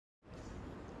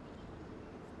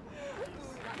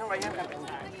It's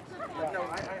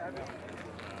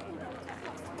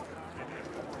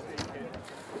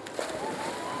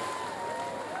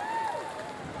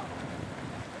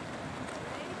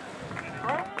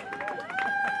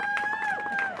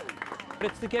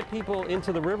to get people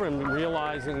into the river and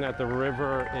realizing that the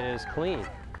river is clean.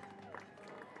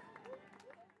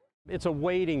 It's a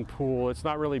wading pool. It's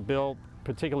not really built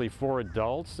particularly for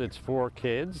adults. It's for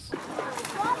kids.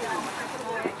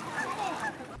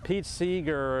 Pete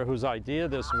Seeger, whose idea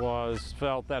this was,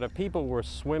 felt that if people were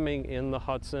swimming in the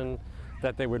Hudson,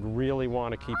 that they would really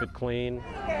want to keep it clean.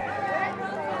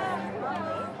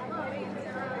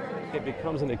 It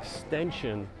becomes an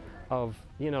extension of,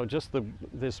 just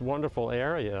this wonderful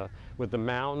area with the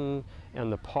mountain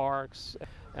and the parks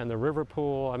and the river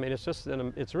pool. I mean,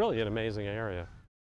 it's really an amazing area.